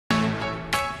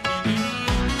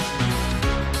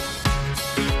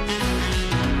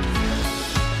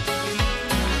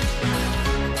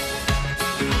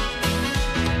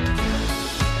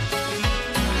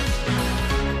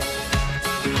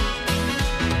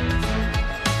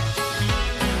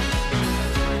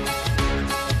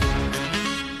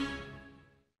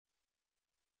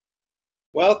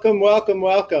Welcome, welcome,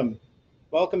 welcome.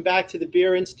 Welcome back to the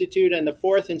Beer Institute and the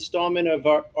fourth installment of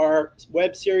our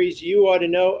web series, You Ought to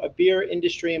Know, a Beer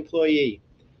Industry Employee.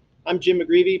 I'm Jim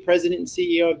McGreevy, President and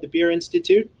CEO of the Beer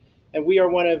Institute, and we are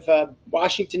one of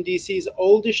Washington, D.C.'s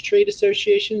oldest trade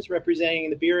associations representing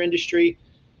the beer industry,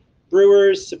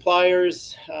 brewers,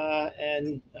 suppliers,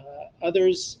 and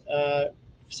others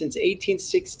since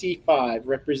 1865,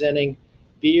 representing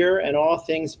beer and all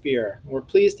things beer. We're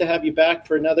pleased to have you back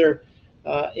for another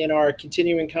in our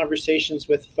continuing conversations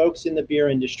with folks in the beer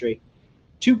industry.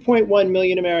 2.1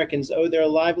 million Americans owe their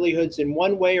livelihoods in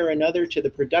one way or another to the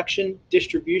production,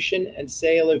 distribution, and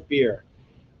sale of beer.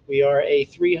 We are a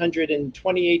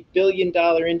 $328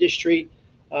 billion industry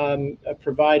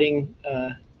providing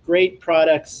great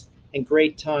products and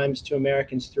great times to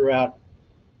Americans throughout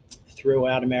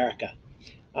America.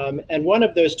 And one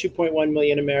of those 2.1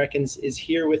 million Americans is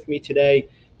here with me today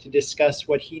to discuss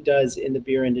what he does in the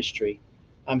beer industry.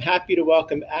 I'm happy to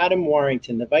welcome Adam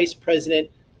Warrington, the Vice President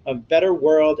of Better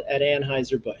World at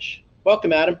Anheuser Busch.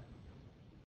 Welcome, Adam.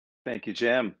 Thank you,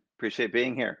 Jim. Appreciate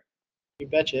being here. You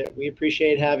betcha. We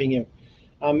appreciate having you.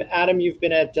 Adam, you've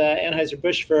been at Anheuser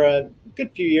Busch for a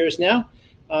good few years now,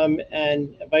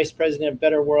 and Vice President of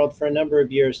Better World for a number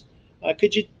of years.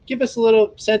 Could you give us a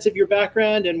little sense of your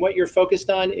background and what you're focused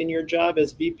on in your job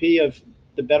as VP of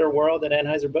the Better World at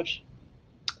Anheuser Busch?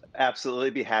 Absolutely,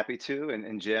 be happy to.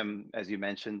 And Jim, as you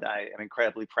mentioned, I am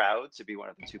incredibly proud to be one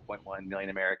of the 2.1 million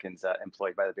Americans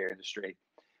employed by the beer industry.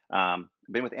 I've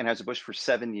been with Anheuser Busch for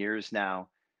 7 years now.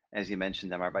 As you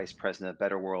mentioned, I'm our Vice President of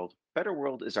Better World. Better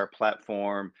World is our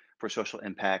platform for social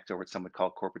impact, or what some would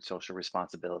call corporate social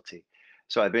responsibility.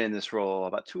 So I've been in this role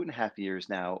about 2.5 years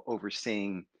now,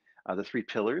 overseeing the 3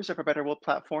 pillars of our Better World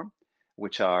platform,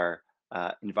 which are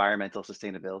environmental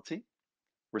sustainability,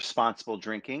 responsible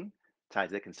drinking, tied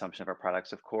to the consumption of our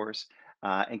products, of course,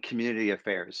 and community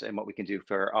affairs and what we can do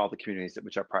for all the communities at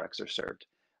which our products are served.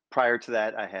 Prior to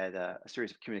that, I had a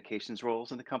series of communications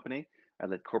roles in the company. I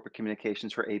led corporate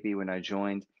communications for AB when I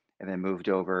joined, and then moved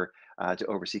over to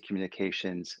oversee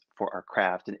communications for our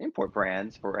craft and import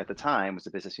brands, for at the time was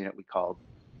a business unit we called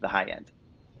the High End.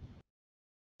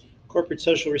 Corporate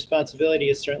social responsibility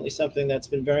is certainly something that's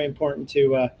been very important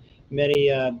to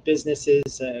many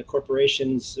businesses,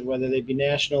 corporations, whether they be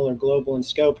national or global in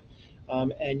scope.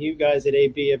 And you guys at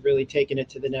AB have really taken it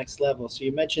to the next level. So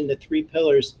you mentioned the 3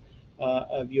 pillars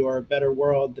of your Better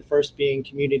World, the first being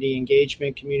community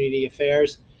engagement, community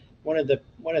affairs. One of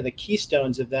the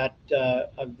keystones of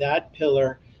that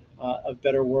pillar of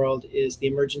Better World is the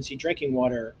emergency drinking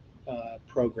water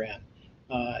program.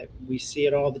 We see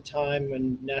it all the time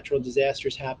when natural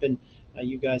disasters happen.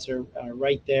 You guys are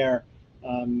right there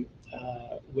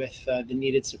with the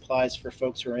needed supplies for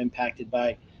folks who are impacted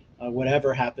by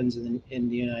whatever happens in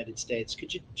the United States.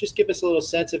 Could you just give us a little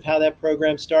sense of how that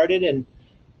program started and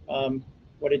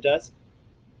what it does?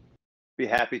 Be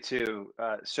happy to.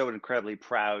 So incredibly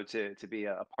proud to be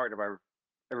a part of our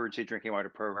emergency drinking water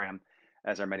program,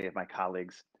 as are many of my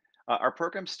colleagues. Our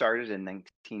program started in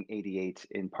 1988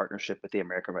 in partnership with the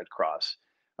American Red Cross,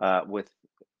 with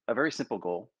a very simple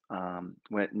goal.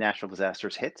 When natural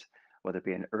disasters hit, whether it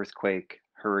be an earthquake,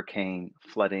 hurricane,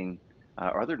 flooding,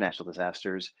 or other natural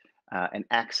disasters, and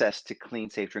access to clean,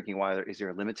 safe drinking water is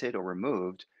either limited or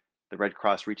removed, the Red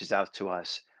Cross reaches out to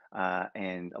us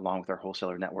and, along with our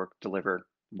wholesaler network, deliver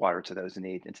water to those in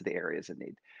need and to the areas in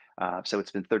need. So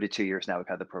it's been 32 years now we've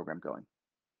had the program going.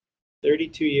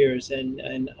 32 years,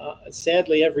 and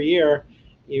sadly, every year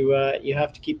you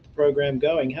have to keep the program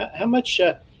going. How much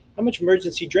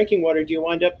emergency drinking water do you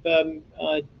wind up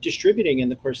distributing in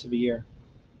the course of a year?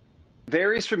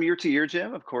 Varies from year to year,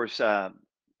 Jim. Of course,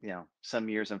 some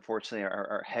years, unfortunately,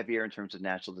 are heavier in terms of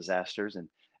natural disasters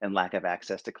and lack of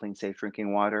access to clean, safe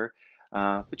drinking water.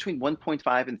 Between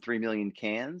 1.5 and 3 million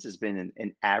cans has been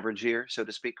an average year, so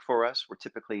to speak, for us. We're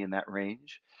typically in that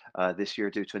range. This year,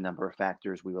 due to a number of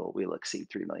factors, we'll exceed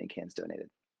 3 million cans donated.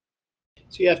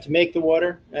 So you have to make the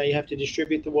water, you have to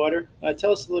distribute the water.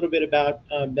 Tell us a little bit about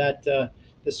the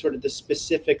sort of the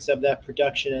specifics of that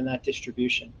production and that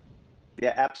distribution.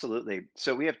 Yeah, absolutely.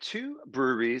 So we have 2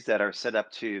 breweries that are set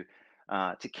up to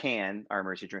can our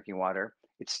emergency drinking water.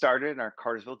 It started in our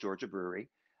Cartersville, Georgia brewery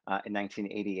in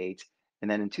 1988, and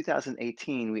then in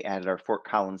 2018 we added our Fort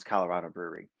Collins, Colorado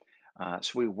brewery.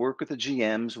 So we work with the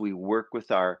GMs, we work with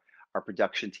our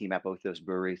production team at both those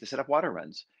breweries to set up water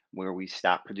runs where we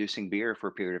stop producing beer for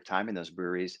a period of time in those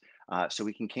breweries, so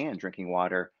we can drinking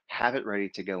water, have it ready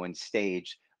to go in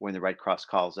stage when the Red Cross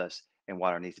calls us and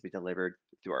water needs to be delivered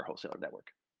through our wholesaler network.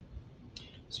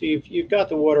 So you've got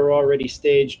the water already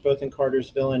staged both in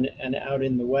Cartersville and out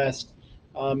in the West.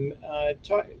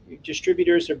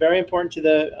 Distributors are very important to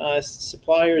the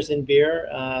suppliers in beer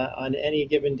on any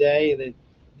given day.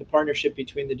 The partnership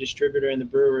between the distributor and the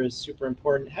brewer is super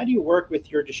important. How do you work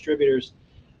with your distributors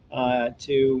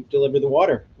to deliver the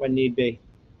water when need be?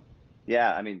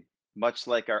 Yeah, I mean, much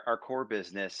like our core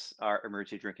business, our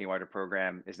emergency drinking water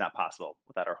program is not possible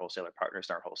without our wholesaler partners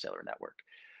and our wholesaler network.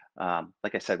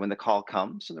 Like I said, when the call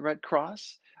comes from the Red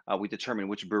Cross, we determine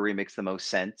which brewery makes the most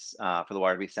sense for the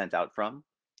water to be sent out from.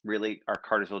 Really, our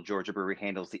Cartersville, Georgia brewery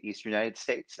handles the Eastern United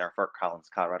States, and our Fort Collins,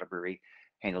 Colorado brewery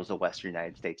handles the Western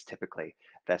United States typically.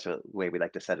 That's the way we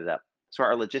like to set it up. So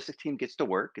our logistics team gets to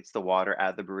work, gets the water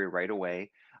out of the brewery right away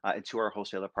into our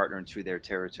wholesaler partner and through their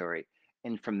territory.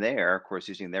 And from there, of course,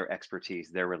 using their expertise,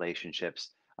 their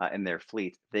relationships, and their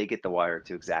fleet, they get the water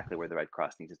to exactly where the Red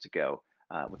Cross needs it to go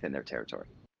within their territory.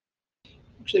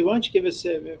 Actually, why don't you give us,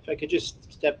 if I could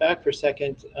just step back for a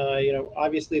second,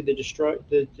 obviously the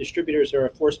distributors are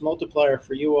a force multiplier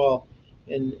for you all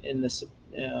in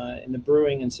the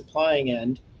brewing and supplying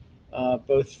end,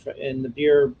 both in the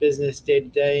beer business day to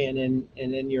day and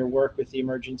in your work with the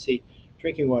emergency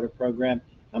drinking water program.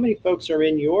 How many folks are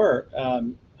in your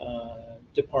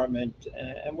department,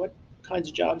 and what kinds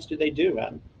of jobs do they do,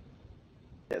 Adam?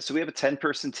 Yeah, so we have a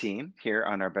 10-person team here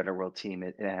on our Better World team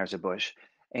at Anheuser Busch,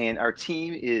 and our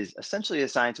team is essentially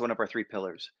assigned to one of our three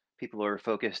pillars. People who are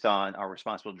focused on our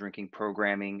responsible drinking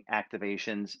programming,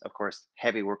 activations, of course,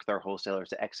 heavy work with our wholesalers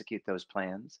to execute those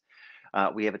plans.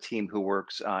 We have a team who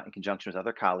works in conjunction with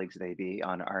other colleagues at AB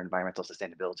on our environmental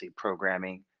sustainability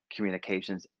programming,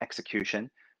 communications, execution,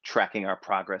 tracking our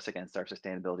progress against our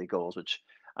sustainability goals, which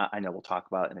I know we'll talk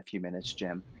about in a few minutes,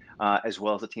 Jim, as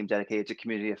well as a team dedicated to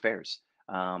community affairs,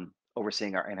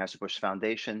 overseeing our Anheuser-Busch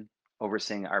Foundation,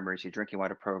 overseeing our emergency drinking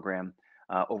water program,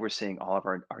 overseeing all of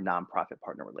our nonprofit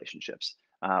partner relationships.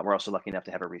 We're also lucky enough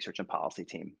to have a research and policy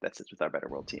team that sits with our Better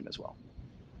World team as well.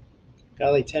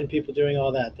 Golly, 10 people doing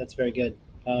all that. That's very good.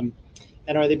 Um,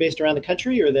 and are they based around the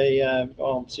country, or are they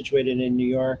all situated in New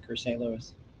York or St.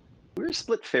 Louis? We're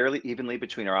split fairly evenly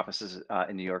between our offices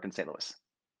in New York and St. Louis.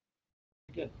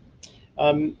 Good.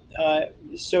 Um, uh,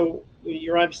 so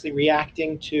you're obviously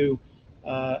reacting to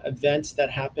events that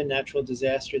happen, natural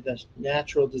disasters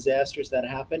that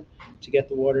happen to get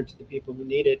the water to the people who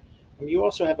need it. You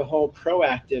also have a whole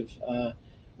proactive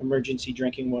emergency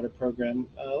drinking water program.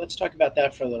 Let's talk about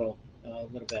that for a little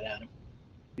bit, Adam.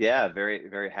 Yeah, very,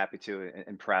 very happy to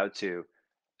and proud to.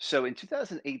 So in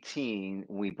 2018,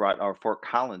 we brought our Fort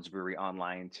Collins brewery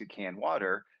online to can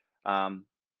water.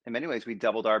 In many ways, we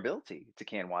doubled our ability to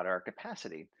can water, our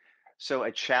capacity. So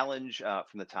a challenge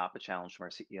from the top, a challenge from our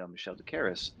CEO, Michelle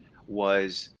DeCaris,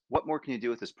 was what more can you do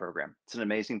with this program? It's an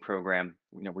amazing program.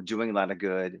 We're doing a lot of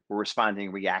good. We're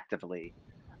responding reactively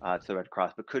to the Red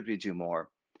Cross, but could we do more?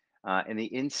 And the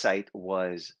insight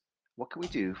was, what can we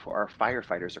do for our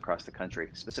firefighters across the country,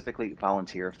 specifically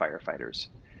volunteer firefighters?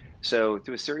 So,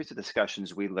 through a series of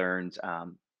discussions, we learned,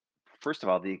 first of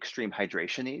all, the extreme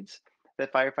hydration needs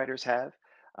that firefighters have.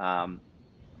 Um,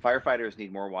 Firefighters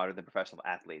need more water than professional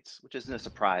athletes, which isn't a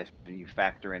surprise when you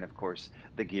factor in, of course,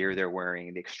 the gear they're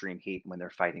wearing, the extreme heat when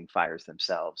they're fighting fires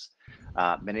themselves.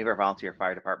 Many of our volunteer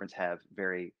fire departments have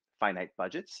very finite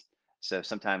budgets. So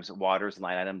sometimes water is a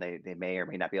line item they may or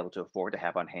may not be able to afford to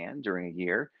have on hand during a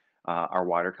year. Our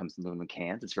water comes in aluminum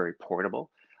cans, it's very portable.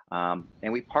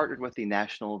 And we partnered with the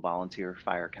National Volunteer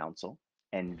Fire Council,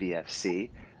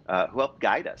 NVFC, who helped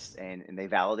guide us and they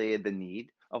validated the need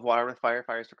of water with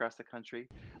firefighters across the country.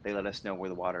 They let us know where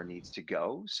the water needs to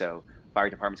go. So fire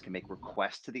departments can make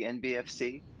requests to the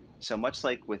NBFC. So much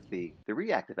like with the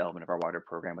reactive element of our water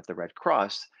program with the Red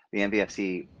Cross, the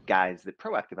NBFC guides the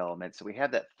proactive element. So we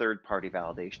have that third party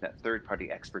validation, that third party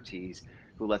expertise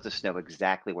who lets us know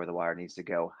exactly where the water needs to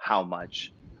go, how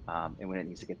much, and when it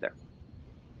needs to get there.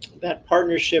 That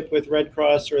partnership with Red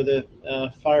Cross or the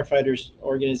firefighters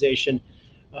organization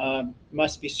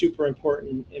must be super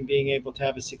important in being able to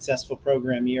have a successful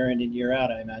program year in and year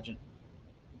out, I imagine.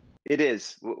 It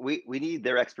is. We need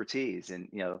their expertise, and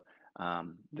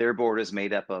their board is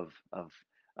made up of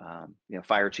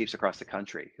fire chiefs across the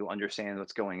country who understand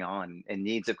what's going on and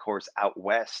needs, of course, out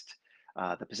west,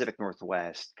 the Pacific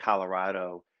Northwest,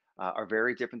 Colorado, are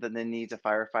very different than the needs of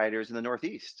firefighters in the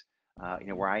Northeast.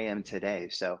 Where I am today.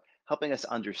 So helping us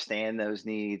understand those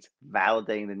needs,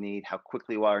 validating the need, how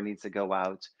quickly water needs to go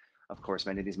out. Of course,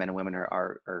 many of these men and women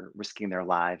are risking their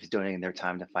lives, donating their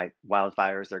time to fight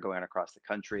wildfires. They're going on across the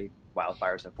country.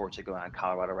 Wildfires, unfortunately, going on in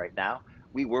Colorado right now.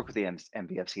 We work with the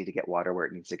MVFC to get water where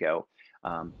it needs to go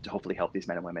to hopefully help these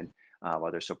men and women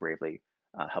while they're so bravely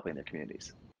helping their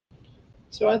communities.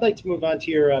 So I'd like to move on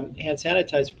to your hand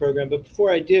sanitizer program, but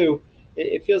before I do,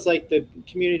 it feels like the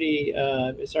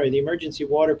the emergency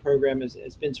water program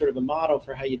has been sort of a model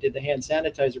for how you did the hand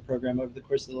sanitizer program over the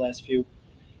course of the last few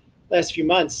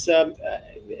months.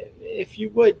 If you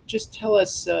would just tell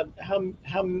us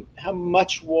how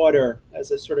much water,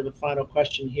 as a sort of a final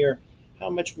question here, how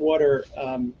much water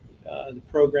the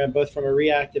program, both from a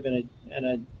reactive and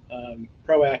a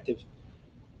proactive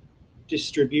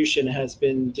distribution, has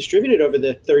been distributed over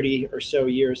the 30 or so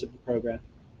years of the program.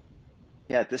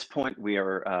 Yeah, at this point,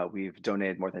 we've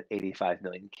donated more than 85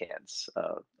 million cans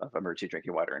of emergency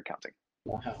drinking water and counting.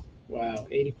 Wow, wow,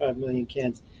 85 million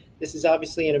cans. This is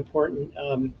obviously an important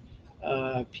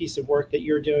piece of work that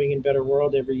you're doing in Better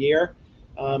World every year.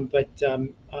 I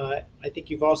think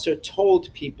you've also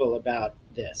told people about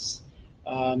this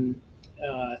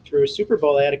through a Super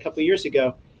Bowl ad a couple of years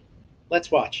ago. Let's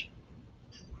watch.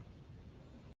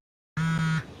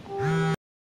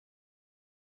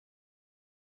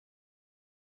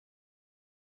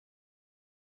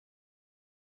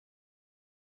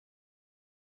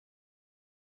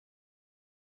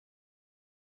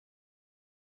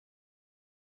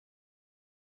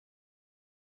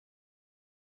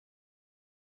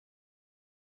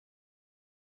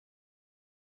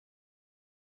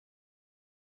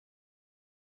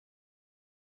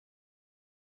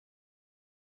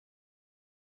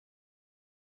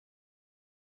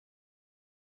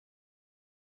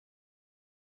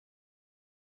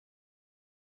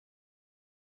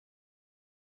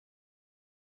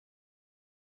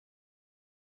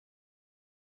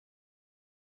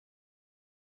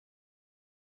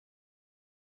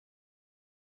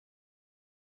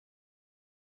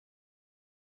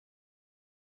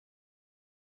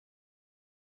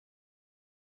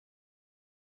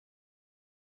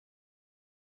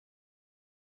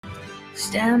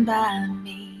 Stand by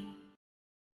me.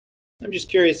 I'm just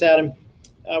curious, Adam,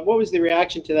 what was the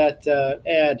reaction to that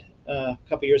ad a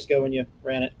couple years ago when you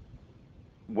ran it?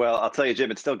 Well, I'll tell you, Jim,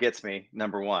 it still gets me.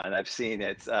 Number one, I've seen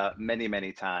it many,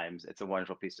 many times. It's a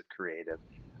wonderful piece of creative.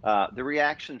 The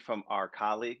reaction from our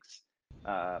colleagues,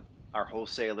 uh, our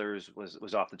wholesalers,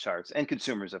 was off the charts, and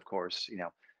consumers, of course.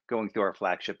 Going through our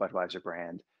flagship Budweiser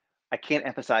brand, I can't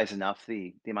emphasize enough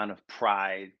the amount of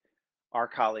pride our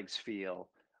colleagues feel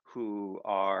who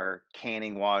are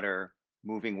canning water,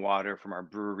 moving water from our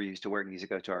breweries to where it needs to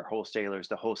go to our wholesalers,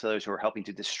 the wholesalers who are helping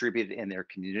to distribute it in their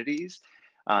communities.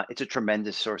 It's a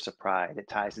tremendous source of pride. It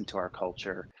ties into our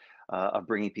culture of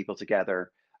bringing people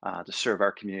together to serve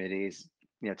our communities.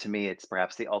 To me, it's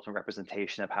perhaps the ultimate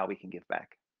representation of how we can give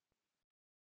back.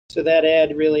 So that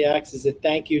ad really acts as a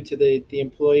thank you to the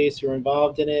employees who are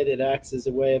involved in it. It acts as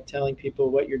a way of telling people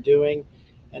what you're doing,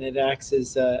 and it acts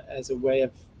as a way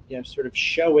of sort of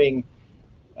showing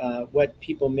what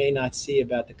people may not see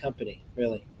about the company.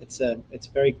 Really, it's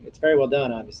very well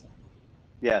done, obviously.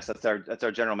 Yes, that's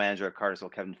our general manager at Cartersville,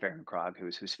 Kevin Fahrenkrog,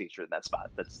 who's featured in that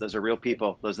spot. Those are real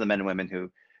people. Those are the men and women who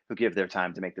give their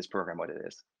time to make this program what it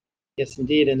is. Yes,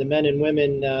 indeed. And the men and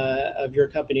women of your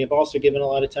company have also given a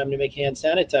lot of time to make hand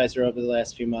sanitizer over the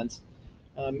last few months.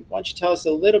 Why don't you tell us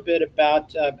a little bit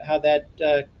about how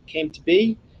that came to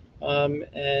be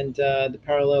and the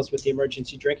parallels with the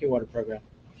emergency drinking water program?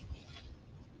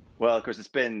 Well, of course, it's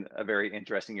been a very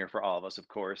interesting year for all of us, of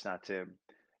course, not to,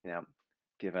 you know,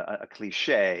 give a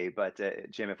cliche, but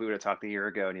Jim, if we would have talked a year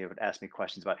ago and you would ask me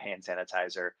questions about hand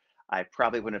sanitizer, I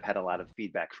probably wouldn't have had a lot of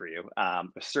feedback for you.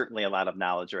 But certainly a lot of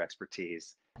knowledge or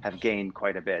expertise have gained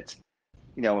quite a bit.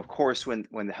 Of course, when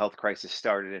the health crisis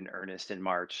started in earnest in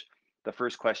March, the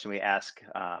first question we ask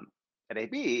at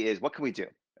AB is, what can we do?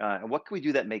 And what can we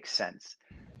do that makes sense?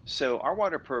 So our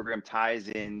water program ties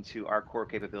into our core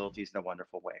capabilities in a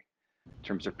wonderful way in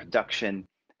terms of production,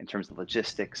 in terms of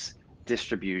logistics,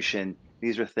 distribution.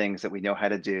 These are things that we know how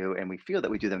to do, and we feel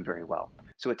that we do them very well.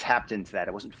 So it tapped into that.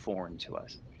 It wasn't foreign to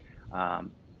us.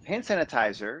 Hand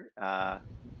sanitizer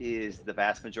is the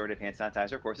vast majority of hand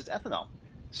sanitizer. Of course, it's ethanol.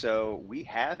 So we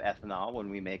have ethanol when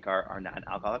we make our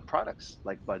non-alcoholic products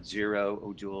like Bud Zero,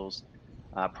 O'Doul's,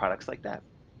 products like that.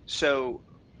 So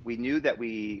we knew that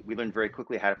we learned very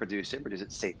quickly how to produce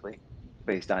it safely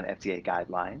based on FDA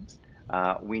guidelines.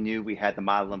 We knew we had the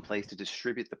model in place to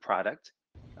distribute the product,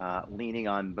 leaning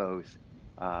on both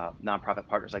nonprofit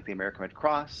partners like the American Red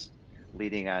Cross,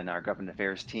 leading on our government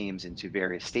affairs teams into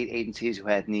various state agencies who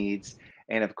had needs.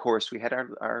 And of course, we had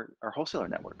our wholesaler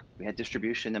network. We had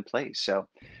distribution in place. So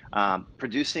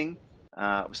producing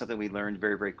was something we learned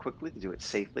very, very quickly to do it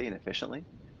safely and efficiently.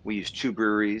 We used two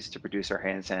breweries to produce our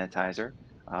hand sanitizer,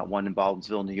 one in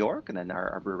Baldwinsville, New York, and then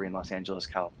our brewery in Los Angeles,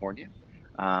 California.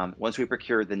 Once we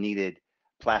procured the needed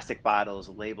plastic bottles,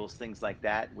 labels, things like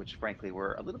that, which frankly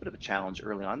were a little bit of a challenge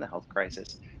early on in the health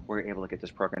crisis. We were able to get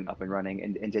this program up and running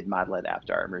and did model it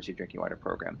after our emergency drinking water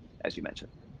program, as you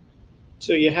mentioned.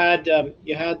 So you had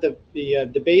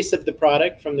the base of the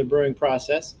product from the brewing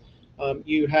process.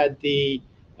 You had the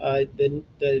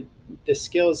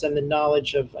skills and the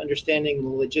knowledge of understanding the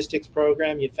logistics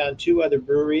program. You found two other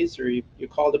breweries, or you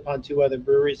called upon two other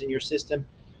breweries in your system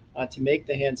to make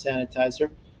the hand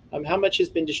sanitizer. How much has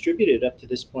been distributed up to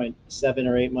this point, 7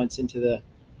 or 8 months into the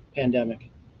pandemic?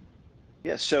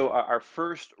 Yeah, so our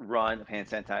first run of hand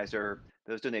sanitizer,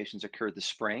 those donations occurred this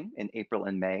spring in April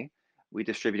and May. We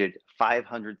distributed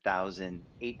 500,000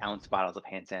 8-ounce bottles of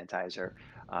hand sanitizer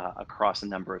across a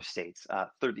number of states,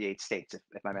 38 states,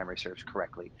 if my memory serves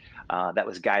correctly. That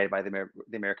was guided by the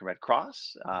American Red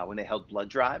Cross when they held blood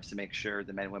drives to make sure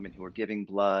the men and women who were giving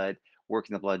blood,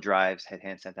 working the blood drives, had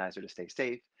hand sanitizer to stay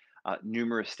safe.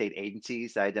 Numerous state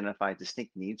agencies identified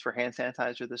distinct needs for hand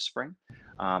sanitizer this spring.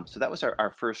 So that was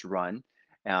our first run.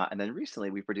 And then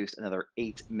recently, we produced another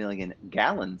 8 million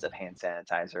gallons of hand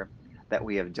sanitizer that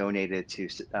we have donated to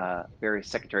various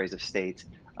secretaries of state,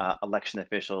 election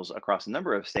officials across a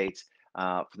number of states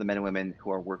for the men and women who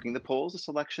are working the polls this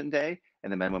election day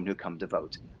and the men and women who come to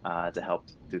vote to help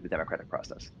through the democratic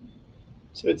process.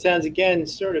 So it sounds again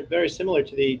sort of very similar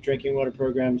to the drinking water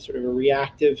program, sort of a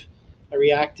reactive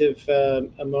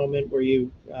a moment where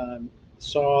you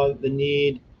saw the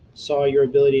need, saw your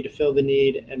ability to fill the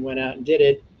need, and went out and did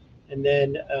it, and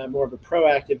then more of a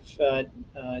proactive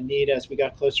need as we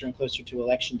got closer and closer to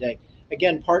election day.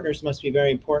 Again, partners must be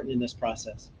very important in this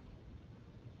process.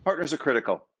 Partners are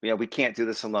critical. We can't do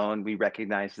this alone. We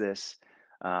recognize this.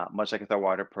 Much like with our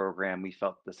water program, we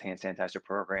felt this hand sanitizer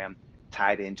program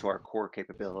tied into our core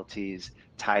capabilities,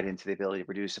 tied into the ability to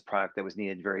produce a product that was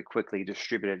needed very quickly,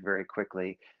 distributed very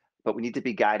quickly. But we need to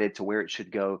be guided to where it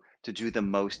should go to do the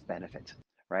most benefit,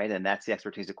 right? And that's the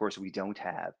expertise, of course, we don't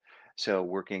have. So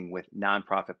working with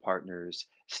nonprofit partners,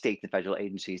 state and federal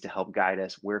agencies to help guide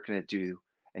us, where can it do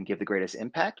and give the greatest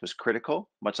impact was critical,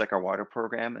 much like our water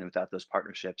program. And without those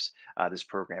partnerships, this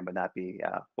program would not be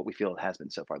what we feel it has been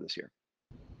so far this year.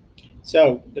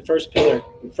 So the first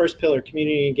pillar,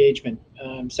 community engagement.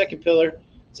 Second pillar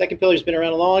has been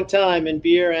around a long time in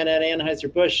beer and at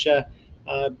Anheuser Busch.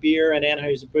 Beer and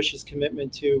Anheuser Busch's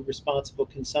commitment to responsible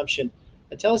consumption.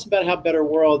 Tell us about how Better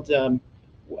World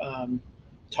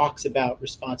talks about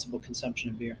responsible consumption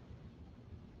of beer.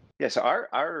 Yeah, so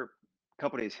our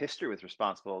company's history with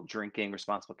responsible drinking,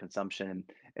 responsible consumption,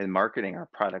 and marketing our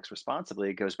products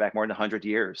responsibly goes back more than 100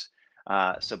 years.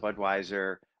 So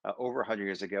Budweiser, over 100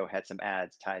 years ago, had some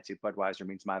ads tied to Budweiser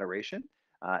means moderation,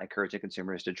 encouraging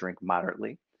consumers to drink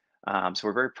moderately. So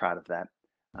we're very proud of that.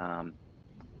 Um,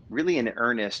 Really, in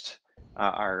earnest,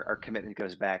 our commitment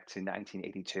goes back to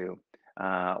 1982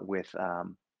 with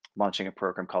launching a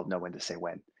program called Know When to Say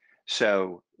When.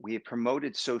 So we have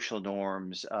promoted social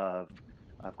norms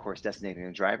of course, designating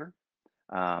a driver,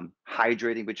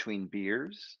 hydrating between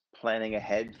beers, planning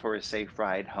ahead for a safe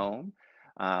ride home.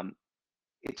 Um,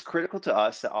 it's critical to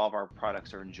us that all of our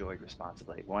products are enjoyed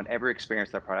responsibly. We want every experience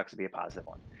of our products to be a positive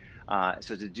one.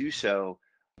 So to do so,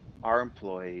 our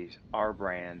employees, our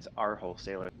brands, our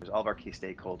wholesalers, all of our key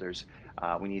stakeholders,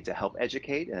 we need to help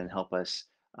educate and help us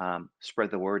spread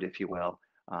the word, if you will,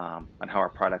 on how our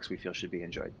products we feel should be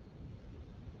enjoyed.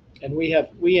 And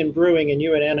we in brewing and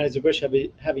you at Anheuser Busch have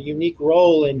a unique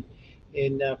role in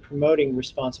promoting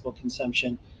responsible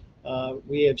consumption.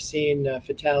 We have seen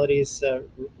fatalities,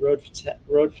 road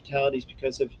fatalities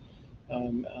because of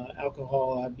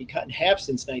alcohol be cut in half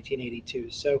since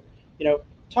 1982. So,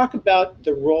 talk about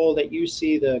the role that you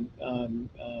see the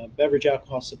beverage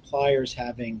alcohol suppliers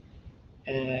having.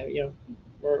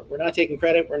 We're not taking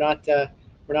credit. We're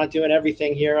not doing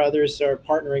everything here. Others are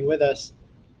partnering with us,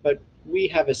 but we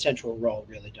have a central role,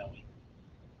 really, don't we?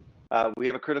 We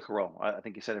have a critical role. I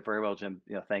think you said it very well, Jim.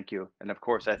 Thank you. And of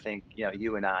course, I think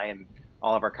you and I and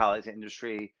all of our colleagues in the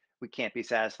industry, we can't be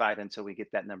satisfied until we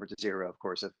get that number to zero. Of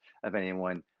course, of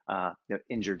anyone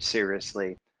injured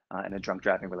seriously in a drunk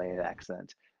driving related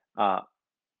accident. Uh,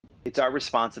 it's our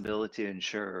responsibility to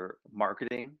ensure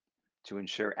marketing, to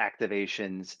ensure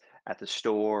activations at the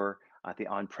store, at the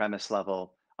on-premise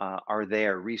level, are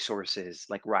there resources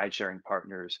like ride-sharing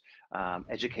partners,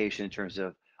 education in terms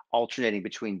of alternating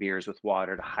between beers with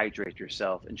water to hydrate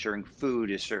yourself, ensuring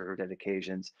food is served at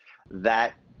occasions.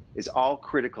 That is all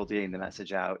critical to getting the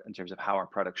message out in terms of how our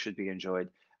products should be enjoyed.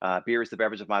 Beer is the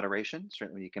beverage of moderation,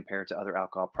 certainly when you compare it to other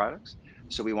alcohol products.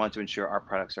 So we want to ensure our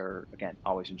products are, again,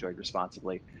 always enjoyed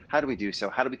responsibly. How do we do so?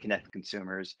 How do we connect with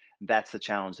consumers? That's the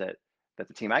challenge that that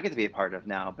the team I get to be a part of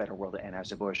now, Better World at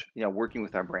Anheuser Busch, working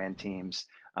with our brand teams.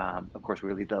 Of course,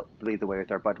 we lead the way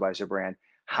with our Budweiser brand.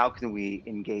 How can we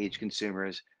engage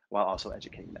consumers while also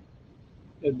educating them?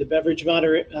 The beverage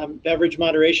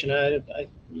moderation.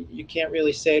 You can't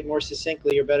really say it more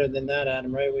succinctly. You're better than that,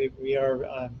 Adam. Right? We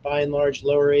are by and large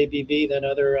lower ABV than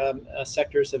other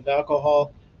sectors of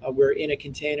alcohol. We're in a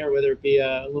container, whether it be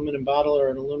an aluminum bottle or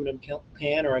an aluminum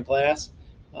can or a glass.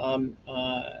 Um,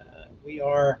 uh, we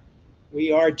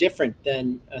are different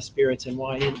than spirits and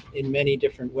wine in many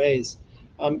different ways.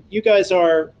 You guys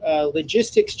are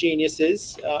logistics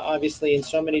geniuses, obviously in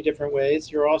so many different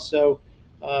ways. You're also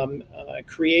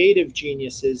creative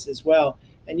geniuses as well.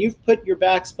 And you've put your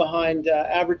backs behind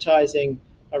advertising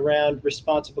around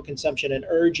responsible consumption and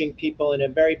urging people in a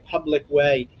very public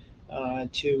way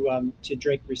to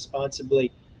drink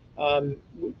responsibly.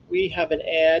 We have an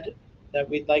ad that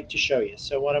we'd like to show you.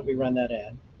 So why don't we run that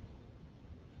ad?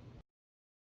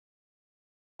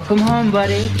 Come home,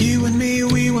 buddy. You and me,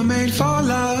 we were made for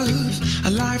love. A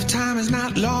lifetime is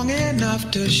not long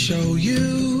enough to show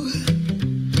you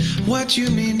what you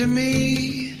mean to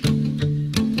me.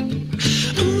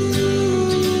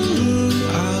 Ooh,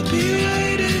 I'll be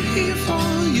waiting here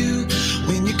for you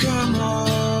when you come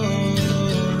home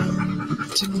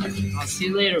to me. I'll see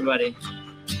you later, buddy.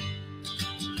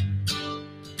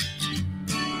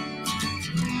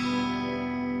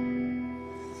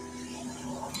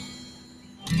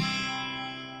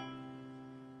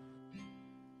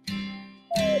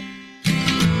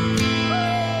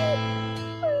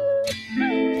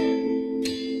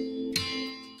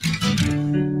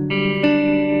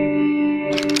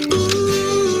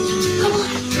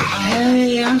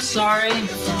 Hey, I'm sorry. I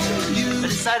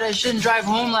decided I shouldn't drive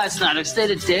home last night. I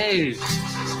stayed at Dave's.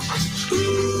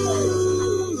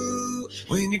 Ooh,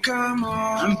 when you come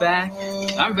home I'm back.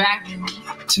 I'm back.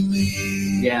 to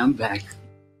me. Yeah, I'm back.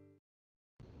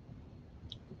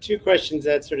 Two questions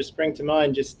that sort of spring to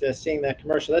mind just seeing that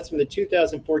commercial. That's from the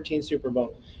 2014 Super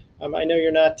Bowl. I know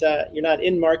you're not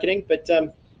in marketing, but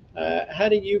how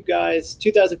do you guys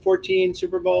 2014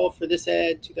 Super Bowl for this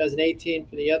ad, 2018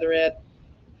 for the other ad?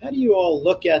 How do you all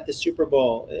look at the Super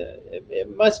Bowl?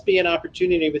 It must be an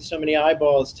opportunity with so many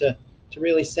eyeballs to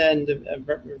really send a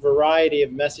variety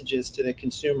of messages to the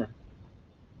consumer.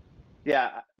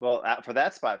 Yeah, well, for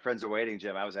that spot, Friends Are Waiting,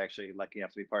 Jim, I was actually lucky enough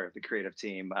to be part of the creative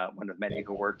team, one of many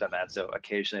who worked on that. So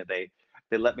occasionally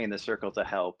they let me in the circle to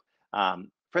help.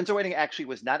 Friends Are Waiting actually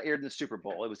was not aired in the Super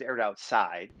Bowl. It was aired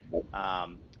outside.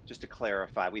 Just to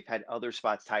clarify, we've had other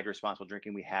spots tied to responsible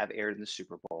drinking. We have aired in the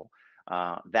Super Bowl.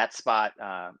 That spot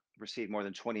received more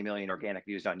than 20 million organic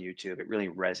views on YouTube. It really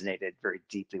resonated very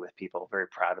deeply with people. Very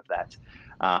proud of that.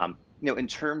 In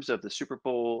terms of the Super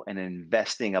Bowl and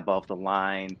investing above the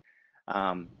line,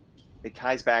 it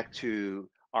ties back to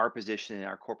our position and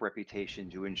our corporate reputation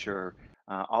to ensure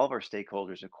all of our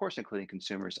stakeholders, of course, including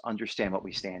consumers, understand what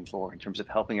we stand for in terms of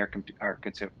helping our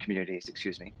communities,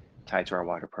 tied to our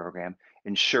water program,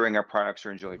 ensuring our products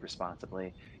are enjoyed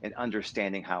responsibly, and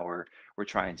understanding how we're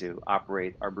trying to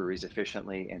operate our breweries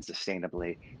efficiently and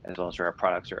sustainably, as well as our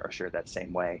products are shared that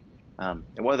same way. And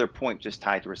one other point, just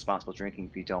tied to responsible drinking,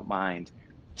 if you don't mind.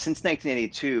 Since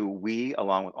 1982, we,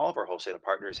 along with all of our wholesaler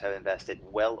partners, have invested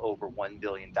well over $1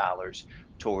 billion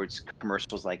towards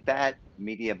commercials like that,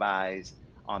 media buys,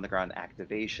 on the ground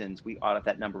activations. We audit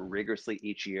that number rigorously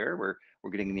each year. We're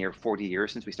getting near 40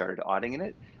 years since we started auditing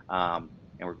it. And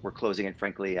we're closing in,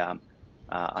 frankly, on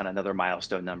another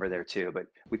milestone number there too. But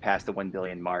we passed the 1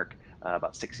 billion mark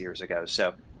about 6 years ago.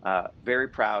 So very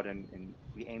proud, and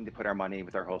we aim to put our money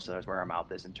with our wholesalers where our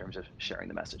mouth is in terms of sharing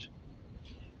the message.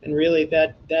 And really,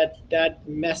 that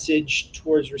message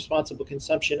towards responsible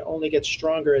consumption only gets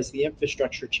stronger as the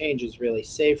infrastructure changes. Really,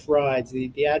 safe rides,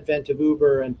 the advent of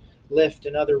Uber and Lyft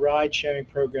and other ride-sharing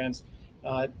programs,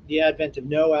 the advent of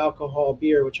no alcohol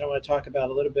beer, which I want to talk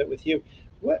about a little bit with you.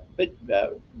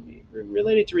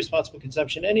 Related to responsible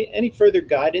consumption, any further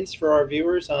guidance for our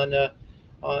viewers on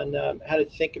how to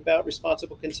think about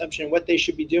responsible consumption, what they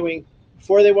should be doing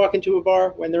before they walk into a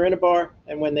bar, when they're in a bar,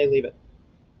 and when they leave it?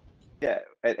 Yeah,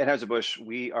 at Anheuser-Busch,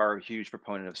 we are a huge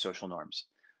proponent of social norms,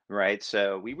 right?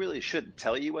 So we really shouldn't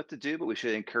tell you what to do, but we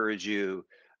should encourage you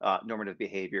normative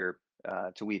behavior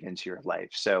to weave into your life.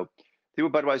 So through a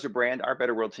Budweiser brand, our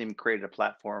Better World team created a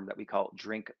platform that we call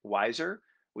Drink Wiser,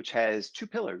 which has two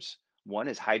pillars. One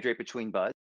is hydrate between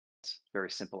buds, very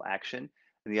simple action,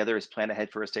 and the other is plan ahead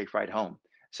for a safe ride home.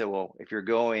 So if you're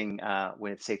going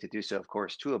when it's safe to do so, of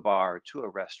course, to a bar, to a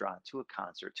restaurant, to a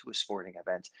concert, to a sporting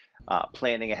event,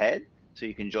 planning ahead so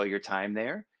you can enjoy your time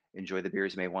there, enjoy the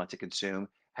beers you may want to consume,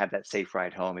 have that safe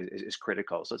ride home is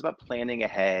critical. So it's about planning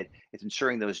ahead. It's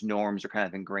ensuring those norms are kind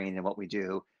of ingrained in what we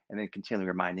do, and then continually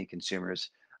reminding consumers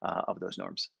of those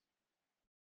norms.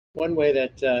 One way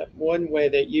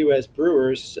that you as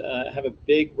brewers have a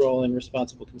big role in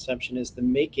responsible consumption is the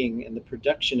making and the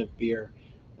production of beer.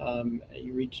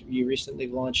 You recently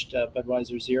launched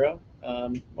Budweiser Zero.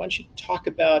 Why don't you talk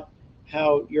about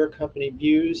how your company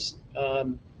views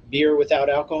beer without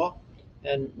alcohol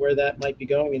and where that might be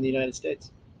going in the United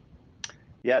States?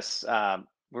 Yes,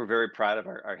 we're very proud of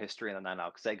our history in the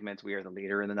non-alc segment. We are the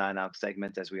leader in the non-alc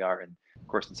segment, as we are, in, of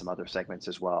course, in some other segments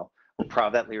as well. We're proud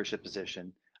of that leadership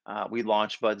position. We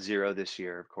launched Bud Zero this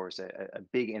year, of course, a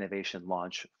big innovation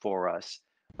launch for us.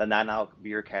 The non-alc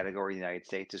beer category in the United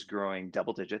States is growing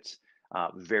double digits,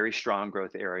 very strong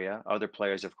growth area. Other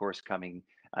players, of course, coming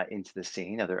into the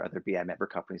scene, other BI member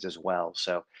companies as well.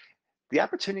 So the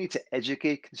opportunity to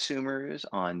educate consumers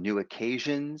on new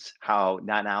occasions, how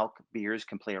non-alc beers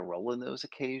can play a role in those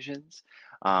occasions.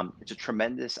 It's a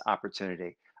tremendous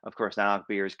opportunity. Of course, non-alc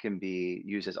beers can be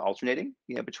used as alternating,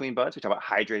 between buds. We talk about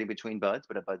hydrating between buds,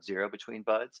 but a Bud Zero between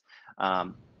buds.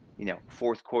 Um,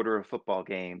 fourth quarter of football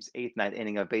games, eighth, ninth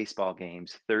inning of baseball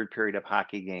games, third period of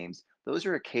hockey games. Those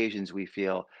are occasions we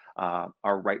feel are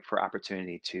ripe for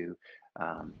opportunity to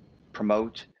um,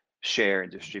 promote, share,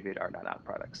 and distribute our non-alc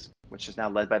products, which is now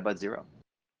led by Bud Zero.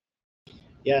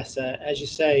 Yes, as you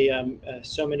say,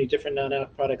 so many different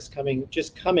non-alc products coming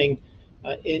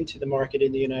into the market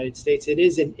in the United States. It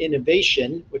is an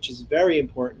innovation, which is very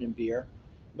important in beer,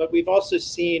 but we've also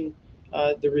seen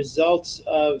the results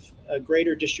of a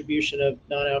greater distribution of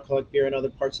non-alcoholic beer in other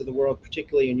parts of the world,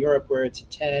 particularly in Europe, where it's a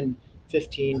 10,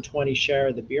 15, 20 share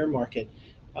of the beer market.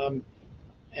 Um,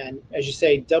 and as you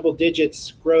say, double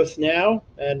digits growth now,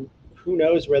 and who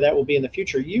knows where that will be in the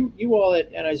future. You all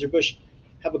at Anheuser-Busch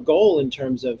have a goal in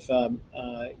terms of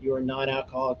your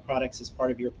non-alcoholic products as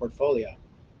part of your portfolio.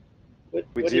 We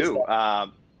What is do.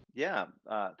 that? Yeah,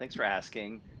 thanks for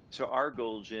asking. So our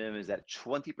goal, Jim, is that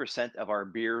 20% of our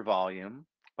beer volume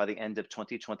by the end of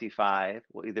 2025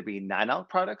 will either be non-alc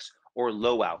products or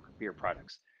low alc beer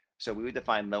products. So we would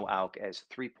define low alc as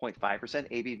 3.5%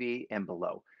 ABV and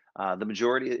below. The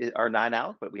majority are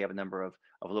non-alc, but we have a number of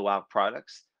low alc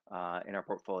products in our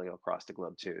portfolio across the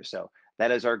globe too. So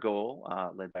that is our goal,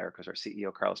 led by our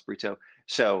CEO, Carlos Brito.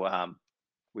 So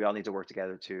we all need to work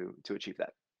together to achieve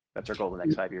that. That's our goal the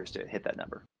next 5 years, to hit that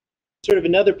number. Sort of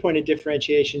another point of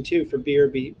differentiation too for beer,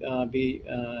 be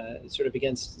sort of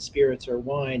against spirits or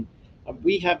wine.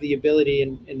 We have the ability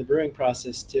in the brewing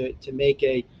process to make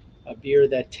a beer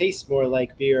that tastes more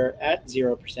like beer at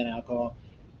 0% alcohol.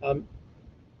 Um,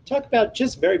 Talk about,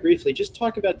 just very briefly, just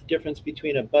talk about the difference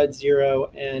between a Bud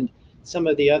Zero and some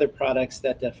of the other products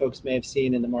that folks may have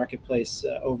seen in the marketplace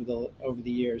over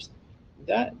the years.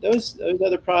 Those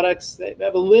other products, they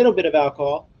have a little bit of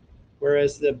alcohol,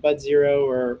 whereas the Bud Zero,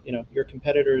 or your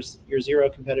Zero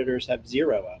competitors have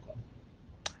zero alcohol.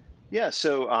 Yeah.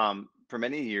 So for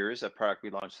many years, a product we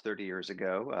launched 30 years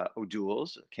ago,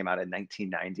 O'Doul's, came out in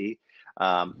 1990.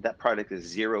 That product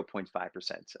is 0.5%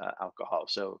 alcohol,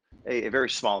 so a very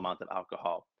small amount of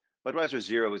alcohol. Budweiser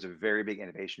Zero is a very big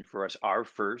innovation for us. Our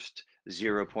first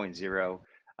zero point 0.0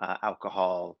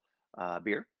 alcohol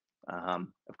beer.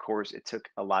 Of course, it took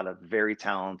a lot of very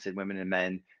talented women and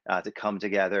men to come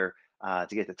together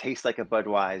to get to taste like a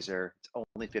Budweiser. It's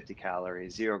only 50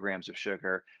 calories, 0 grams of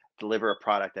sugar, deliver a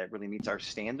product that really meets our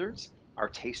standards, our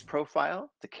taste profile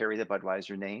to carry the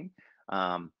Budweiser name,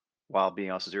 while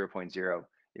being also zero point 0.0.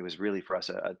 It was really for us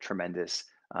a tremendous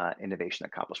innovation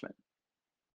accomplishment.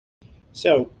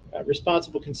 So,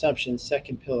 responsible consumption,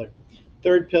 second pillar.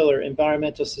 Third pillar,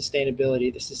 environmental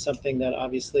sustainability. This is something that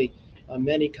obviously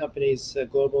many companies,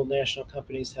 global national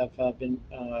companies, have been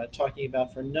talking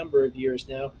about for a number of years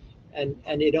now, and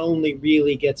it only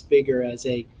really gets bigger as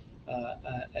a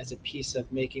piece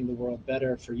of making the world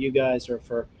better for you guys or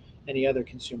for any other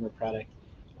consumer product.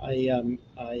 I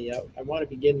want to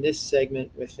begin this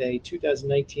segment with a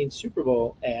 2019 Super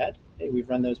Bowl ad. Hey, we've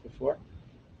run those before.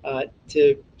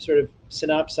 To sort of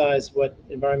synopsize what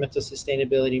environmental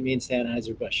sustainability means to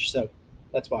Anheuser-Busch. So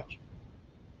let's watch.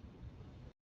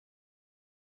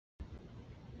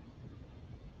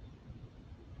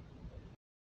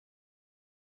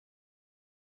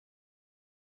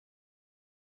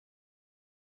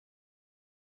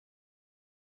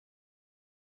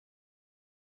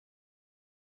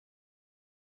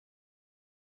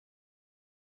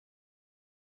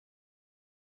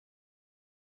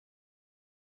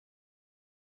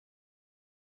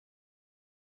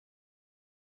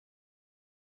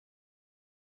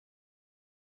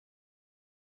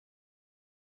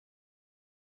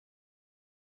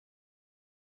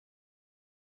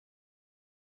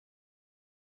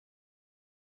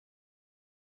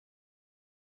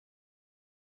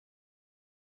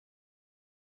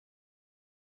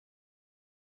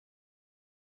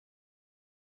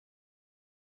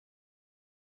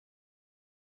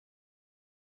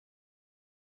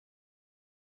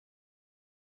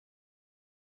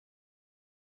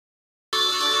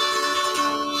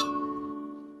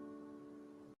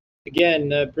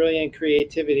 again, brilliant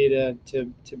creativity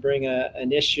to bring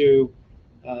an issue,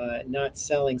 not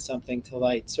selling something, to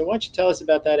light. So why don't you tell us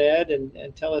about that ad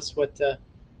and tell us what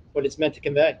it's meant to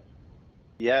convey?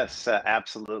 Yes,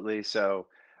 absolutely. So,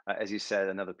 as you said,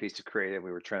 another piece of creative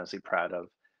we were tremendously proud of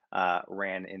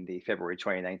ran in the February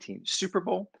 2019 Super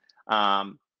Bowl.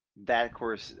 Um, that, of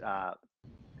course,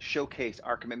 showcased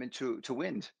our commitment to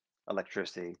wind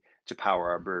electricity to power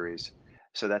our breweries.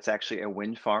 So that's actually a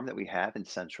wind farm that we have in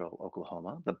central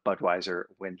Oklahoma. The Budweiser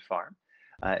wind farm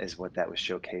is what that was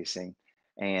showcasing.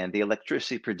 And the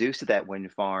electricity produced at that wind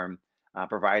farm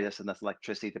provided us enough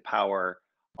electricity to power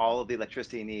all of the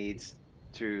electricity needs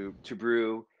to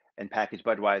brew and package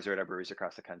Budweiser at our breweries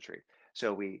across the country.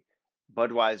 So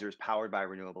Budweiser is powered by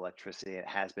renewable electricity. It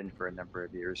has been for a number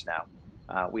of years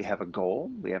now. We have a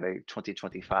goal. We have a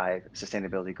 2025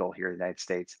 sustainability goal here in the United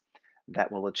States that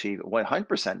will achieve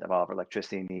 100% of all of our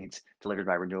electricity needs delivered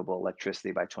by renewable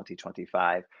electricity by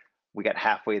 2025. We got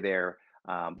halfway there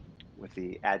with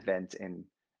the advent and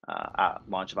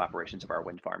launch of operations of our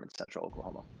wind farm in central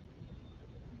Oklahoma.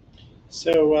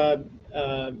 So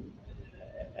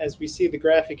as we see the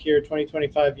graphic here,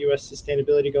 2025 U.S.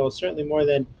 sustainability goals, certainly more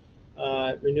than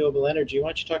renewable energy. Why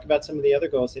don't you talk about some of the other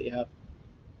goals that you have?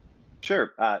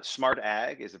 Sure. Smart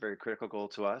ag is a very critical goal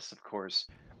to us. Of course,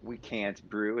 we can't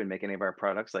brew and make any of our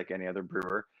products like any other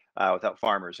brewer without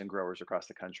farmers and growers across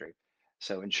the country.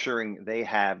 So ensuring they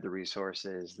have the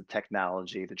resources, the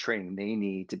technology, the training they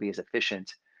need to be as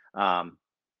efficient um,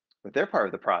 with their part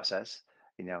of the process,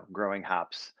 growing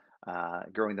hops,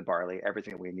 growing the barley,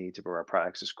 everything that we need to brew our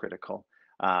products is critical.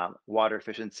 Water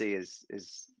efficiency is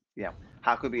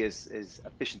how can we be as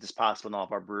efficient as possible in all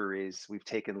of our breweries? We've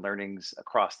taken learnings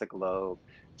across the globe.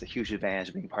 It's a huge advantage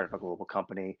of being part of a global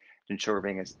company to ensure we're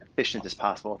being as efficient as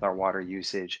possible with our water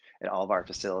usage at all of our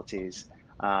facilities.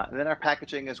 And then our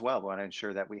packaging as well. We want to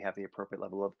ensure that we have the appropriate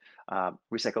level of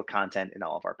recycled content in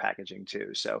all of our packaging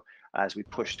too. So as we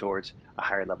push towards a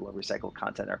higher level of recycled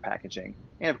content in our packaging,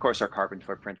 and of course our carbon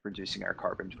footprint, reducing our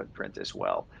carbon footprint as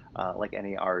well, like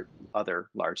any other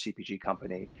large CPG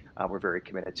company, we're very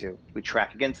committed to. We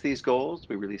track against these goals.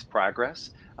 We release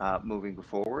progress moving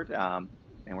forward,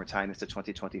 and we're tying this to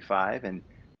 2025. And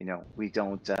we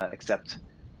don't accept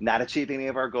not achieving any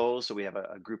of our goals. So we have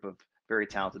a group of very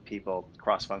talented people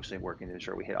cross-functionally working to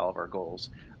ensure we hit all of our goals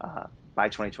by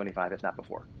 2025, if not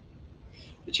before.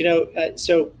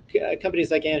 But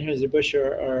companies like Anheuser Busch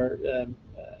are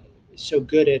so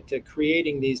good at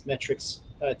creating these metrics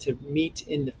to meet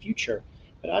in the future.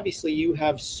 But obviously, you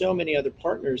have so many other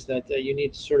partners that you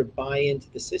need to sort of buy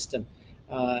into the system.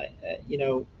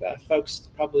 Folks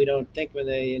probably don't think when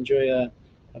they enjoy a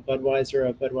Budweiser,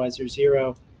 a Budweiser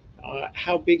Zero,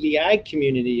 how big the ag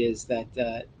community is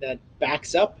that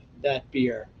backs up that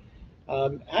beer.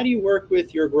 How do you work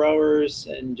with your growers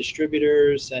and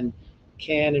distributors and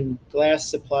can and glass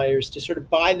suppliers to sort of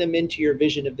buy them into your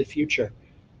vision of the future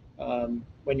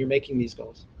when you're making these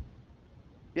goals?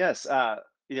 Yes, for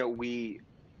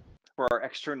our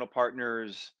external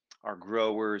partners, our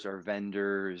growers, our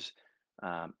vendors,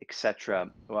 etc.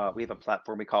 We have a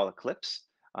platform we call Eclipse,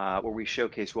 where we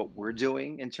showcase what we're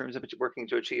doing in terms of working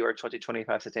to achieve our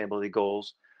 2025 sustainability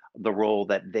goals, the role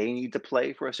that they need to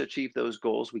play for us to achieve those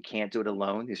goals. We can't do it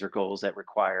alone. These are goals that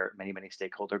require many, many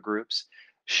stakeholder groups,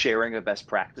 sharing of best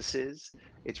practices.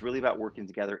 It's really about working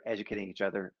together, educating each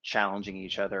other, challenging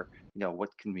each other.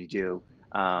 What can we do?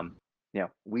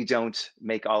 We don't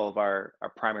make all of our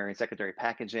primary and secondary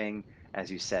packaging. As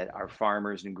you said, our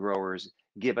farmers and growers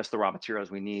give us the raw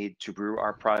materials we need to brew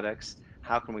our products.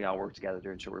 How can we all work together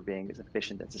to ensure we're being as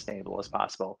efficient and sustainable as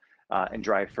possible and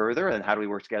drive further? And how do we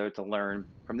work together to learn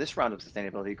from this round of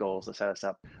sustainability goals to set us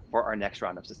up for our next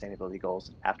round of sustainability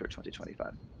goals after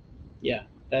 2025? Yeah,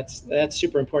 that's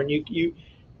super important.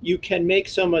 You can make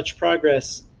so much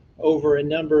progress over a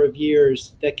number of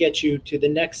years that gets you to the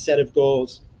next set of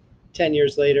goals 10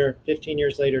 years later, 15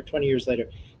 years later, 20 years later.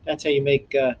 That's how you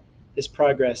make this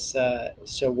progress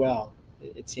so well,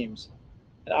 it seems.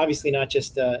 And obviously not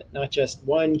just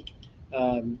one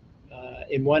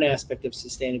in one aspect of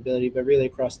sustainability, but really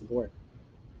across the board.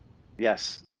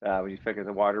 Yes, when you figure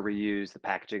the water we use, the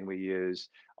packaging we use,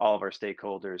 all of our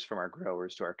stakeholders from our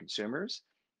growers to our consumers,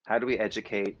 how do we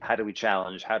educate? How do we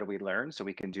challenge? How do we learn so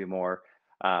we can do more?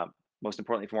 Most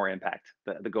importantly, for more impact.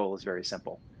 The goal is very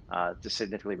simple, to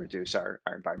significantly reduce our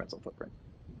environmental footprint.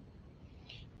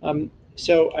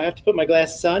 So I have to put my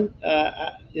glasses on.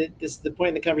 This is the point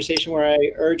in the conversation where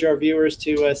I urge our viewers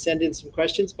to send in some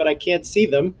questions, but I can't see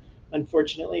them,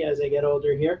 unfortunately, as I get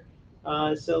older here.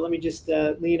 So let me just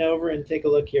lean over and take a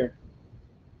look here.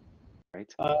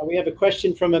 Right. We have a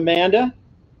question from Amanda.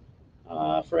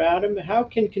 for Adam. How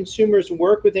can consumers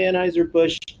work with Anheuser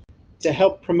Busch to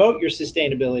help promote your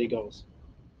sustainability goals?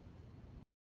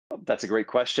 That's a great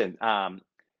question.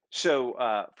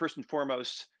 First and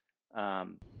foremost,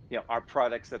 our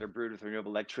products that are brewed with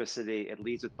renewable electricity, it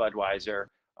leads with Budweiser.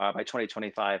 By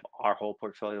 2025, our whole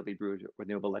portfolio will be brewed with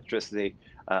renewable electricity.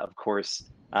 Of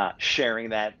course, sharing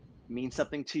that means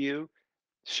something to you.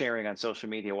 Sharing on social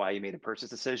media why you made a purchase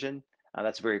decision,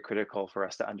 that's very critical for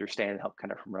us to understand and help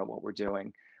kind of promote what we're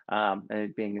doing. And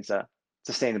it being as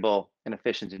sustainable and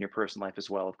efficient in your personal life as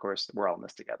well. Of course, we're all in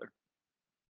this together.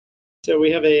 So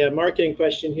we have a marketing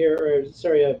question here, or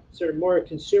sorry, a sort of more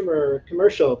consumer or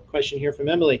commercial question here from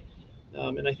Emily.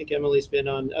 And I think Emily's been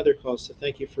on other calls, so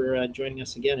thank you for joining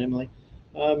us again, Emily.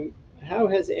 How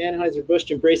has Anheuser-Busch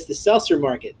embraced the seltzer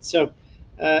market? So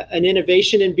an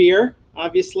innovation in beer,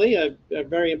 obviously, a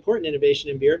very important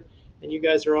innovation in beer, and you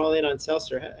guys are all in on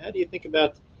seltzer. How do you think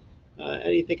about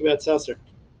seltzer?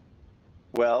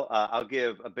 Well, I'll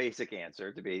give a basic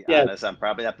answer. To be Yeah, honest, I'm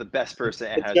probably not the best person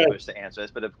at that's right. Anheuser-Busch to answer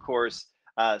this, but of course,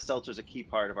 seltzer is a key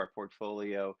part of our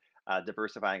portfolio,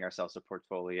 diversifying our seltzer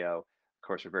portfolio. Of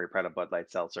course, we're very proud of Bud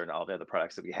Light Seltzer and all the other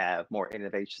products that we have. More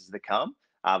innovations to come.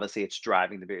 Obviously, it's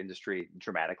driving the beer industry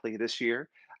dramatically this year.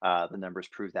 The numbers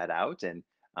prove that out, and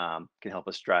can help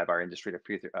us drive our industry to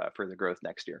further growth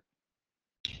next year.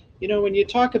 You know, when you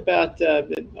talk about,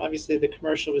 obviously the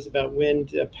commercial was about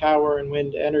wind power and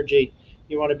wind energy.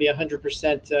 You want to be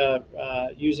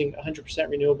 100% using 100%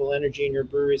 renewable energy in your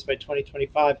breweries by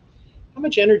 2025. How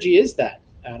much energy is that,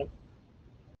 Adam?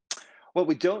 Well,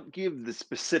 we don't give the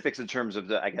specifics in terms of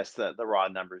I guess the raw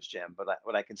numbers, Jim. But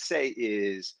what I can say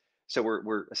is, so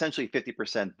we're essentially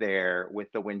 50% there with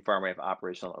the wind farm we have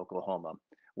operational in Oklahoma.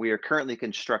 We are currently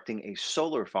constructing a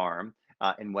solar farm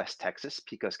in West Texas,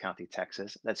 Pecos County,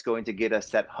 Texas. That's going to get us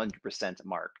that 100%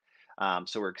 mark.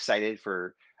 So we're excited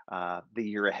for the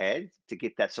year ahead to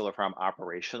get that solar farm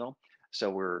operational. So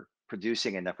we're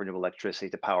producing enough renewable electricity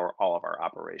to power all of our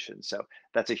operations. So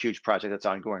that's a huge project that's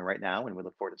ongoing right now, and we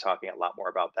look forward to talking a lot more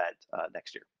about that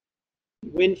next year.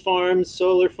 Wind farms,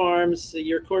 solar farms,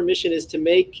 your core mission is to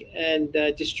make and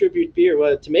distribute beer,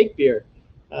 well, to make beer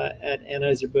at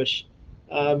Anheuser-Busch.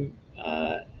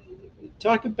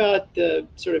 Talk about the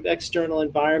sort of external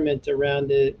environment around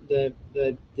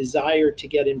the desire to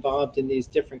get involved in these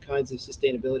different kinds of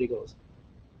sustainability goals.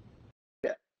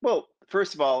 Yeah. Well,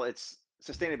 first of all, it's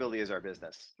sustainability is our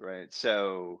business, right?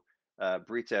 So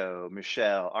Brito,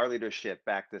 Michelle, our leadership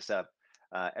back this up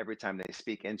every time they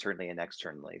speak internally and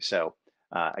externally. So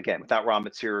again, without raw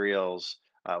materials,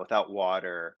 without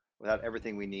water, without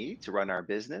everything we need to run our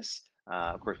business,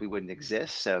 of course, we wouldn't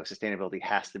exist. So sustainability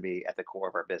has to be at the core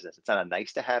of our business. It's not a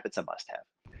nice to have, it's a must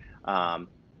have.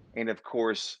 And of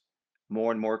course,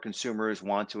 more and more consumers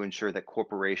want to ensure that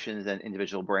corporations and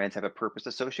individual brands have a purpose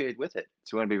associated with it.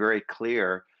 So we want to be very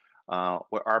clear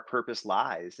where our purpose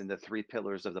lies in the three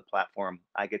pillars of the platform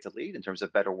I get to lead in terms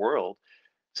of better world,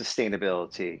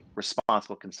 sustainability,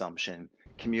 responsible consumption,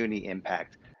 community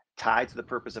impact, tied to the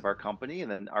purpose of our company. And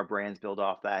then our brands build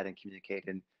off that and communicate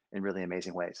in really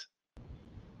amazing ways.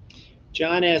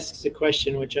 John asks a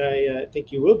question which I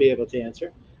think you will be able to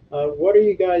answer. What are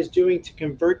you guys doing to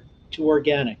convert to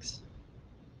organics?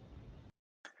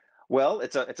 Well,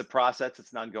 it's a process.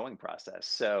 It's an ongoing process.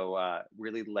 So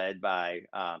really led by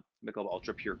Michelob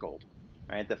ULTRA Pure Gold,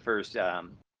 right? The first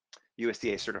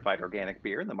USDA certified organic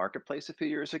beer in the marketplace a few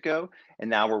years ago, and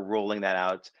now we're rolling that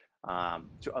out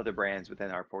to other brands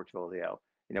within our portfolio.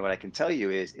 You know, what I can tell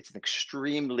you is it's an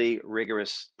extremely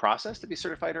rigorous process to be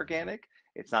certified organic.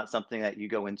 It's not something that you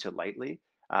go into lightly.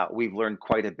 We've learned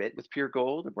quite a bit with Pure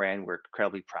Gold, a brand we're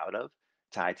incredibly proud of,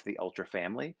 tied to the Ultra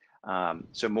family.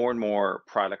 So more and more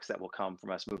products that will come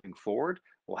from us moving forward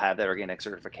will have that organic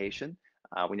certification.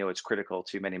 We know it's critical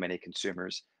to many, many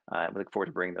consumers. We look forward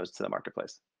to bringing those to the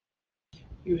marketplace.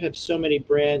 You have so many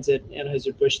brands at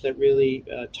Anheuser-Busch that really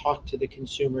talk to the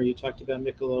consumer. You talked about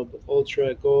Michelob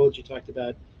Ultra Gold. You talked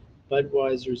about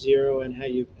Budweiser Zero and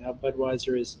how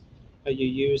Budweiser is how you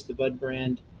use the Bud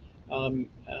brand.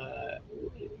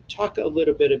 Talk a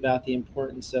little bit about the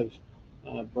importance of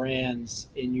brands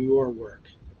in your work.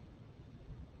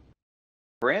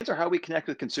 Brands are how we connect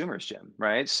with consumers, Jim,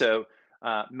 right? So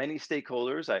many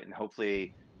stakeholders, and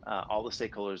hopefully all the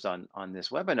stakeholders on this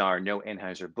webinar know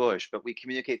Anheuser-Busch, but we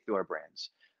communicate through our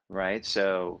brands, right?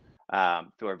 So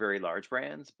through our very large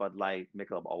brands, Bud Light,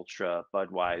 Michelob Ultra,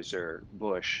 Budweiser,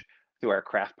 Busch, through our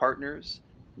craft partners,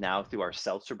 now through our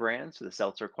seltzer brands. So the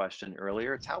seltzer question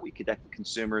earlier, it's how we connect with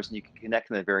consumers, and you can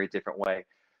connect in a very different way,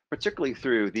 particularly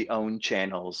through the own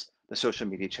channels, the social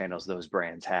media channels those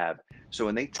brands have. So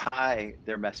when they tie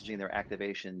their messaging, their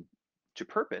activation to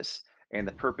purpose, And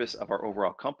the purpose of our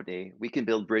overall company, we can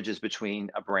build bridges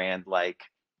between a brand like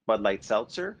Bud Light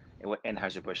Seltzer and what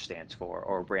Anheuser-Busch stands for,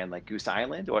 or a brand like Goose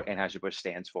Island, or what Anheuser-Busch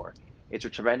stands for. It's a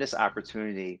tremendous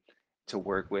opportunity to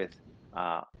work with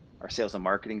our sales and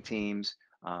marketing teams,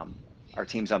 our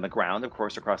teams on the ground, of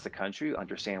course, across the country,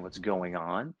 understand what's going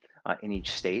on in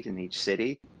each state, in each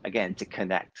city, again, to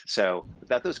connect. So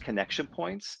without those connection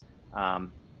points,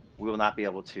 we will not be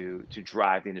able to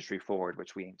drive the industry forward,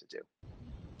 which we aim to do.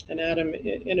 And Adam,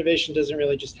 innovation doesn't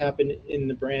really just happen in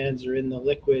the brands or in the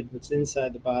liquid that's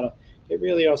inside the bottle. It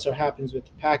really also happens with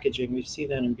the packaging. We've seen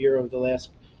that in beer over the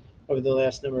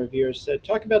last number of years. So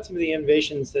talk about some of the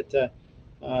innovations that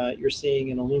you're seeing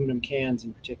in aluminum cans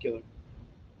in particular.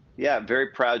 Yeah, very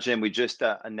proud, Jim. We just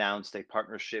announced a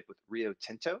partnership with Rio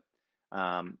Tinto.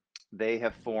 They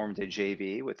have formed a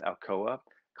JV with Alcoa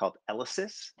called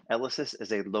Elysis. Elysis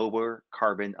is a lower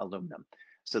carbon aluminum.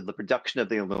 So the production of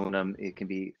the aluminum, it can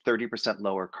be 30%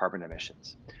 lower carbon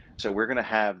emissions. So we're going to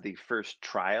have the first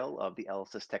trial of the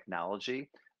Elysis technology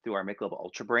through our Michelob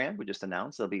ULTRA brand. We just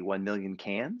announced there'll be 1 million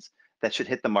cans that should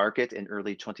hit the market in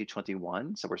early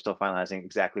 2021. So we're still finalizing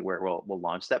exactly where we'll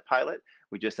launch that pilot.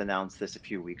 We just announced this a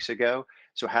few weeks ago.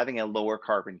 So having a lower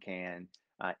carbon can,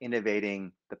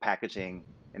 innovating the packaging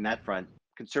in that front,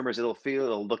 consumers, it'll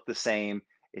look the same.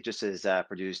 It just is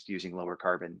produced using lower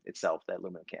carbon itself, that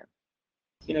aluminum can.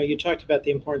 You know, you talked about the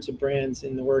importance of brands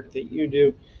in the work that you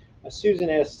do. Susan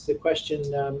asks the question,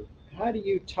 how do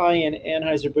you tie in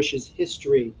Anheuser-Busch's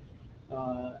history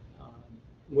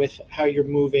with how you're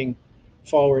moving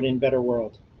forward in Better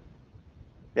World?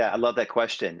 Yeah, I love that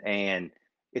question. And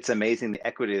it's amazing the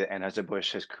equity that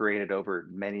Anheuser-Busch has created over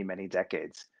many, many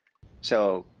decades.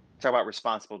 So talk about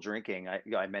responsible drinking.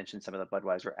 I mentioned some of the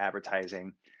Budweiser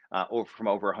advertising from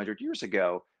over 100 years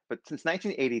ago. But since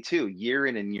 1982, year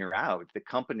in and year out, the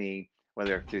company,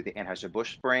 whether through the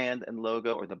Anheuser-Busch brand and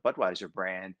logo or the Budweiser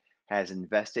brand, has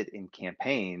invested in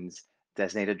campaigns,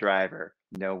 Designated Driver,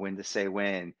 Know When to Say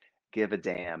When, Give a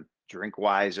Damn, Drink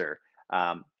Wiser.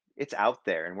 It's out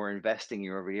there and we're investing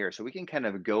year over year. So we can kind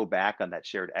of go back on that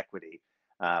shared equity.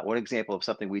 One example of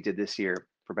something we did this year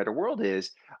for Better World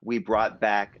is we brought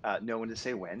back Know When to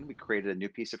Say When. We created a new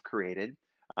piece of created.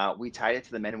 We tied it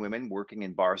to the men and women working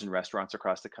in bars and restaurants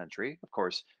across the country, of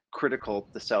course, critical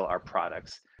to sell our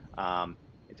products.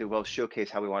 To well showcase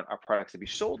how we want our products to be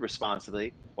sold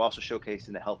responsibly, while also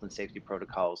showcasing the health and safety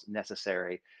protocols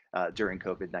necessary during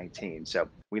COVID-19. So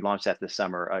we launched that this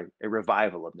summer, a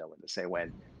revival of Know When to Say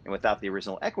When. And without the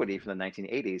original equity from the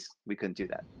 1980s, we couldn't do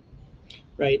that.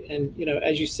 Right, and you know,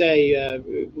 as you say,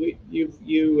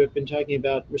 you have been talking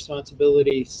about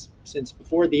responsibilities since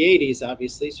before the '80s,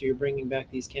 obviously. So you're bringing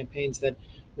back these campaigns that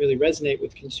really resonate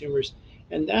with consumers,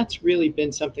 and that's really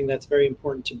been something that's very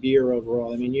important to beer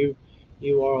overall. I mean, you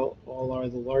all are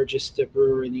the largest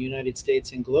brewer in the United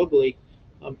States and globally,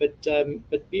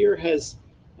 but beer has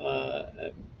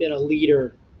been a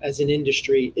leader as an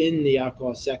industry in the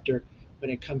alcohol sector when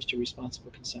it comes to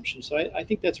responsible consumption. So I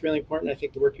think that's really important. I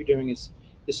think the work you're doing is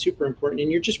super important,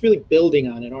 and you're just really building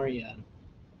on it, aren't you, Adam?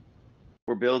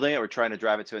 We're building it. We're trying to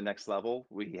drive it to a next level.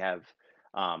 We have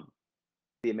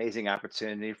the amazing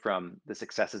opportunity from the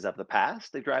successes of the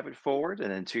past to drive it forward.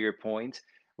 And then to your point,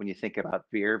 when you think about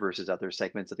beer versus other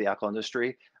segments of the alcohol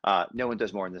industry, no one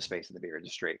does more in this space in the beer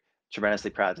industry.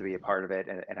 Tremendously proud to be a part of it.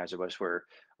 And Anheuser-Busch,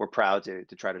 we're proud to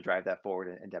try to drive that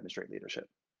forward and demonstrate leadership.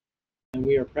 And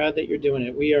we are proud that you're doing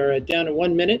it. We are down to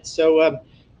 1 minute. So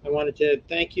I wanted to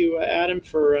thank you, Adam,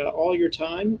 for all your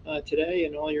time today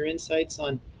and all your insights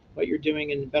on what you're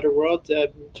doing in Better World.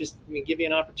 Just give you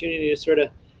an opportunity to sort of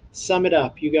sum it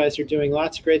up. You guys are doing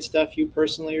lots of great stuff. You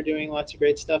personally are doing lots of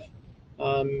great stuff.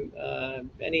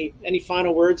 Any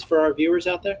final words for our viewers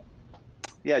out there?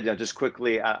 Yeah, just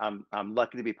quickly, I'm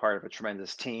lucky to be part of a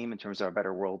tremendous team in terms of our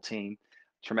Better World team,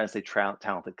 tremendously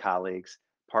talented colleagues,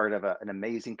 part of an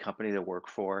amazing company to work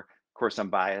for. Of course, I'm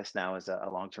biased now as a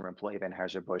long-term employee of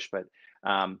Anheuser-Busch, but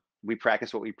we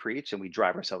practice what we preach and we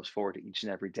drive ourselves forward each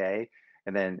and every day.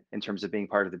 And then in terms of being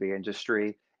part of the beer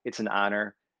industry, it's an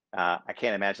honor. I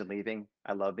can't imagine leaving.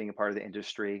 I love being a part of the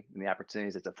industry and the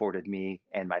opportunities it's afforded me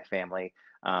and my family.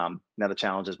 Now the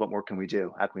challenge is, what more can we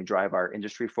do? How can we drive our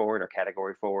industry forward, our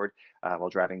category forward, while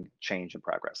driving change and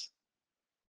progress?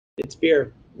 It's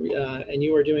beer, and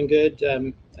you are doing good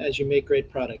as you make great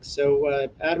products. So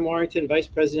Adam Warrington, Vice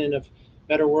President of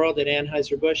Better World at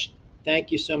Anheuser-Busch,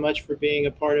 thank you so much for being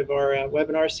a part of our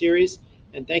webinar series.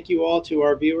 And thank you all to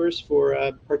our viewers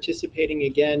for participating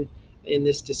again in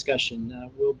this discussion.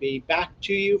 We'll be back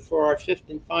to you for our 5th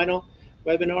and final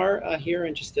webinar here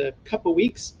in just a couple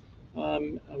weeks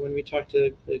when we talk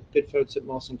to the good folks at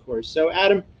Molson Coors. So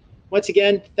Adam, Once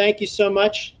again, thank you so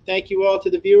much. Thank you all to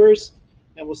the viewers,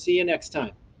 and we'll see you next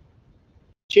time.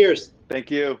 Cheers.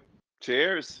 Thank you.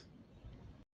 Cheers.